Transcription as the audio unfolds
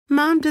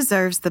Mom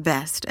deserves the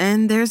best,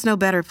 and there's no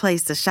better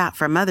place to shop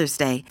for Mother's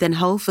Day than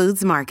Whole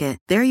Foods Market.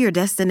 They're your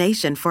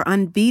destination for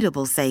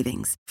unbeatable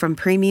savings, from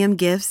premium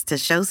gifts to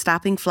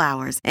show-stopping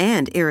flowers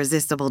and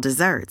irresistible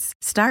desserts.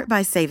 Start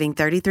by saving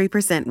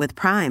 33% with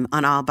Prime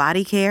on all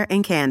body care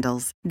and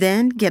candles.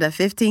 Then get a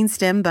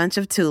 15-stem bunch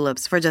of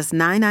tulips for just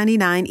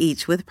 $9.99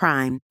 each with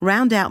Prime.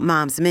 Round out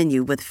Mom's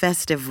menu with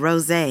festive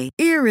rosé,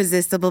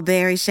 irresistible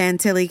berry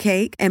chantilly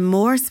cake, and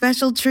more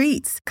special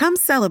treats. Come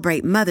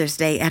celebrate Mother's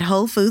Day at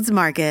Whole Foods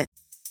Market.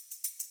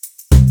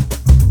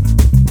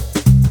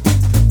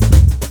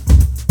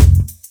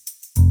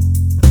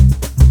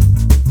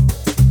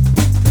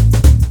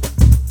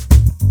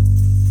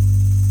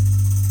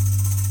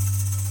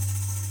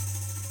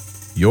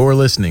 You're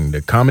listening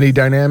to Comedy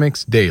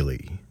Dynamics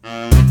Daily.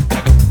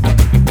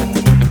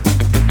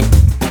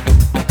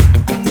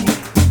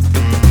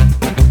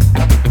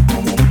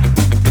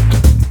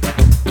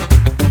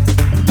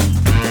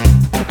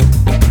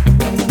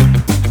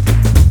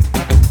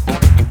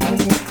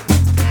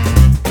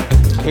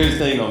 Here's the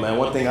thing though, man.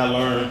 One thing I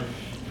learned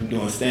from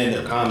doing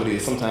stand-up comedy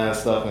is sometimes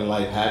stuff in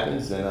life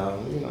happens and,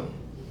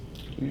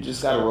 you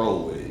just gotta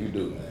roll with it. You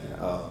do, man.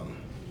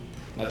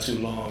 Not too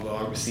long ago,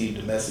 I received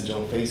a message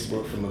on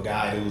Facebook from a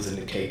guy who was in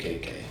the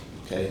KKK,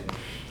 okay?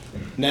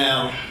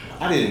 Now,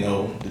 I didn't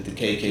know that the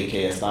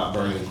KKK had stopped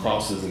burning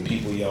crosses in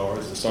people's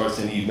yards and started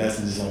sending you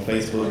messages on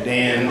Facebook.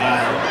 Dan,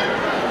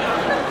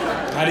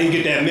 I didn't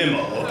get that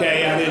memo,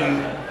 okay?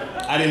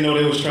 I didn't know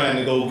they was trying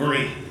to go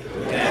green,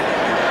 okay?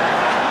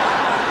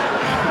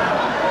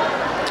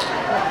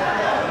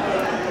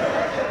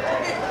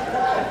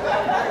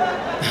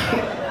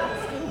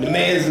 The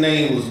man's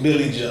name was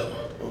Billy Joe,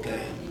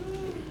 okay?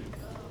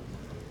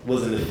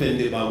 Wasn't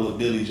offended by what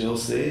Billy Joe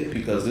said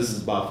because this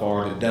is by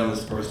far the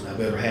dumbest person I've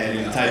ever had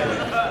any type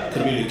of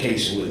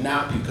communication with.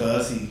 Not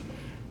because he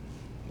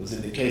was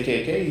in the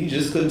KKK, he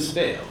just couldn't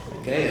spell,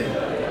 okay? And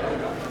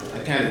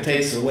that kind of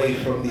takes away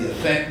from the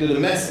effect of the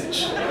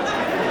message.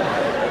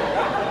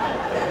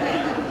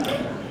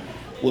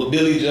 What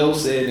Billy Joe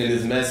said in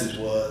his message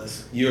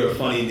was, "You're a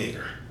funny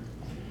nigger.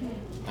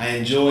 I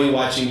enjoy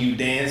watching you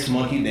dance,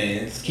 monkey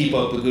dance. Keep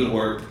up the good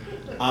work.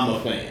 I'm a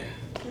fan."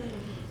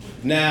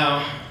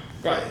 Now,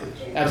 right,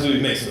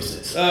 absolutely makes no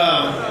sense.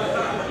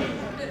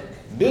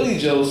 Billy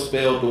Joe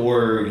spelled the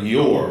word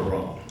 "you're"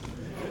 wrong.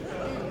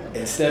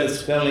 Instead of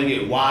spelling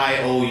it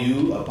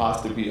Y-O-U''R-E,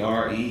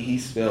 he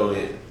spelled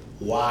it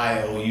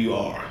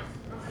Y-O-U-R.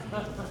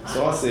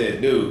 So I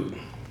said, dude,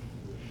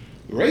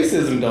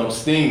 racism don't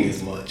sting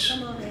as much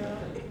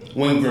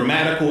when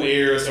grammatical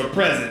errors are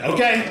present,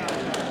 okay?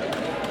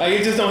 Like,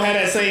 it just don't have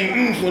that same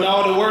oomph when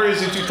all the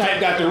words that you type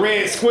got the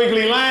red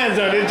squiggly lines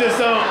on it. It just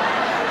don't.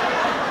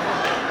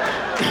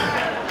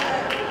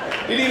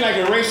 You need like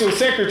a racial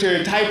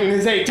secretary typing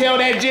and say, "Tell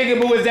that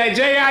jigaboo, is that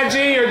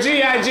J-I-G or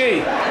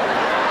G-I-G?"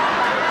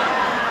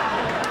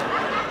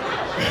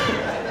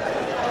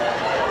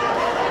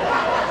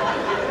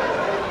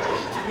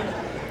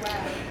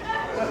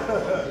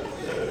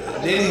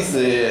 Then he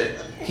said,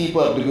 "Keep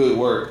up the good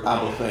work,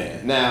 I'm a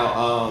fan."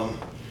 Now,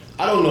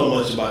 I don't know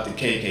much about the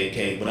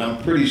KKK, but I'm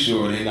pretty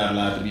sure they're not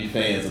allowed to be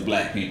fans of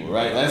black people,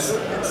 right? That's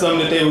something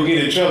that they will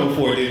get in trouble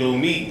for at their little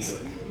meetings.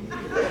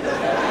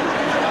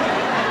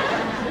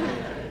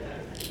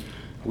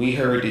 "We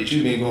heard that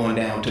you've been going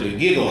down to the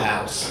Giggle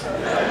House,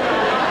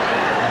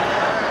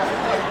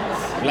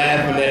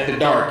 laughing at the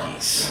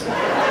darkies."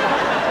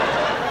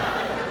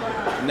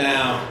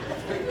 Now,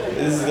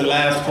 this is the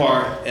last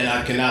part, and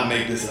I cannot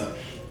make this up.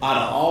 Out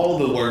of all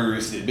the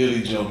words that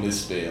Billy Joe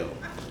misspelled,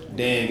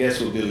 Dan, guess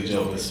what Billy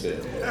Joe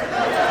misspelled?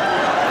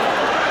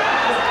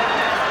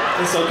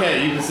 It's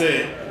okay, you can say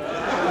it.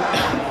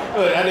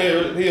 Look,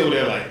 he over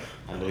there like,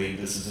 "I believe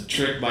this is a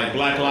trick by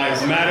Black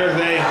Lives Matter.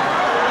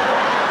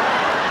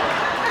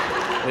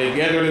 They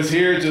gathered us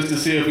here just to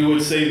see if we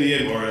would say the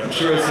N-word. I'm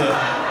sure it's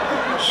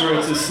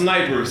a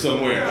sniper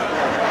somewhere."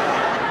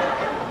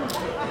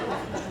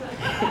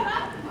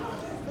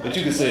 But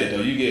you can say it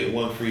though, you get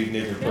one free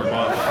nigger per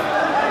month.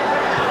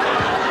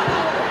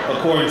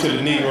 According to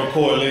the Negro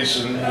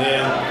Coalition,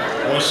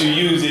 yeah. Once you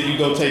use it, you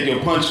go take your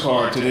punch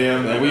card to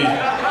them, and we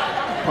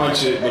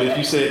punch it. But if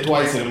you say it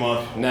twice in a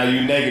month, now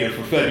you're negative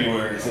for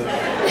February. So.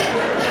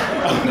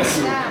 I'm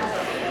messing with you.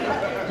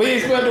 But he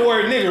spelled the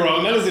word nigger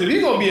wrong. Now listen, if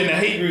you're gonna be in a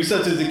hate group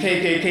such as the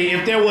KKK,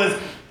 if there was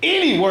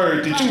any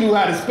word that you knew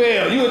how to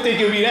spell, you would think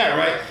it would be that,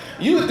 right?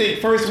 You would think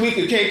first week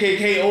of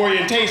KKK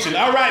orientation.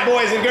 All right,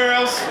 boys and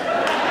girls.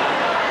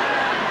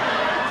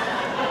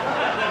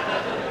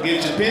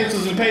 Get your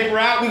pencils and paper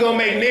out, we gonna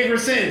make nigger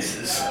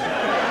sentences.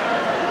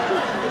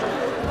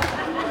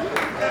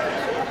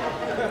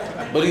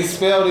 But he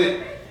spelled it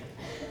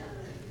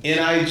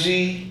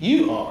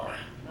N-I-G-U-R.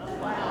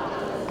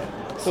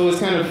 So it's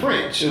kind of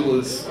French. It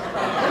was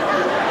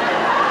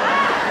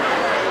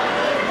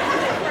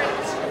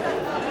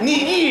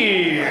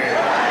Nigger.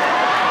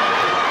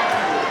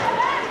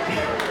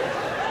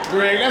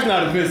 Greg, that's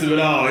not offensive at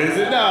all, is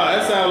it? No,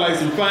 that sounds like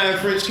some fine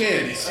French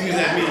candy. Excuse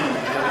that me.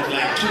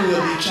 Like two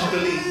of the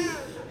chocolate.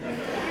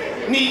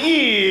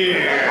 Nigger.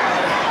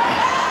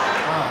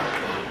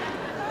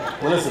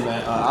 Well, listen,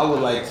 man, I would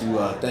like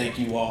to thank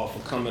you all for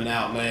coming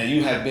out, man.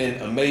 You have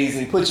been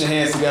amazing. Put your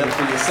hands together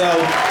for yourself.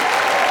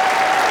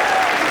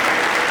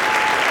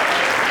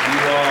 You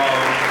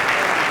all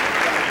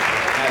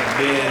have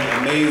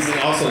been amazing.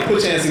 Also,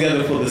 put your hands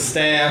together for the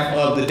staff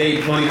of the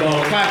Dayton Funny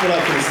Bone. Clap it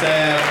up for the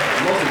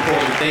staff. Most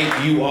importantly,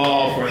 thank you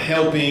all for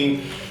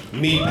helping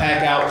me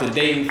pack out the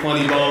Dayton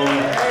Funny Bone.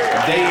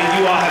 Dayton,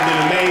 you all have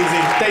been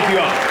amazing. Thank you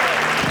all.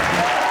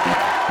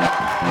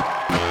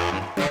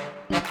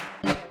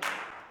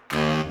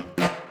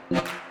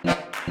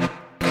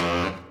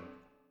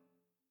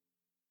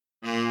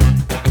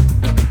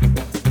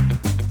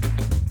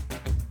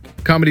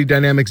 Comedy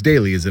Dynamics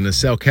Daily is an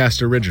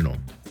Acelcast original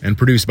and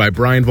produced by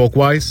Brian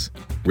Volkweiss,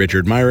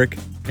 Richard Myrick,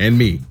 and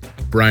me,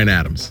 Brian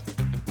Adams.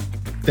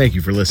 Thank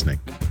you for listening.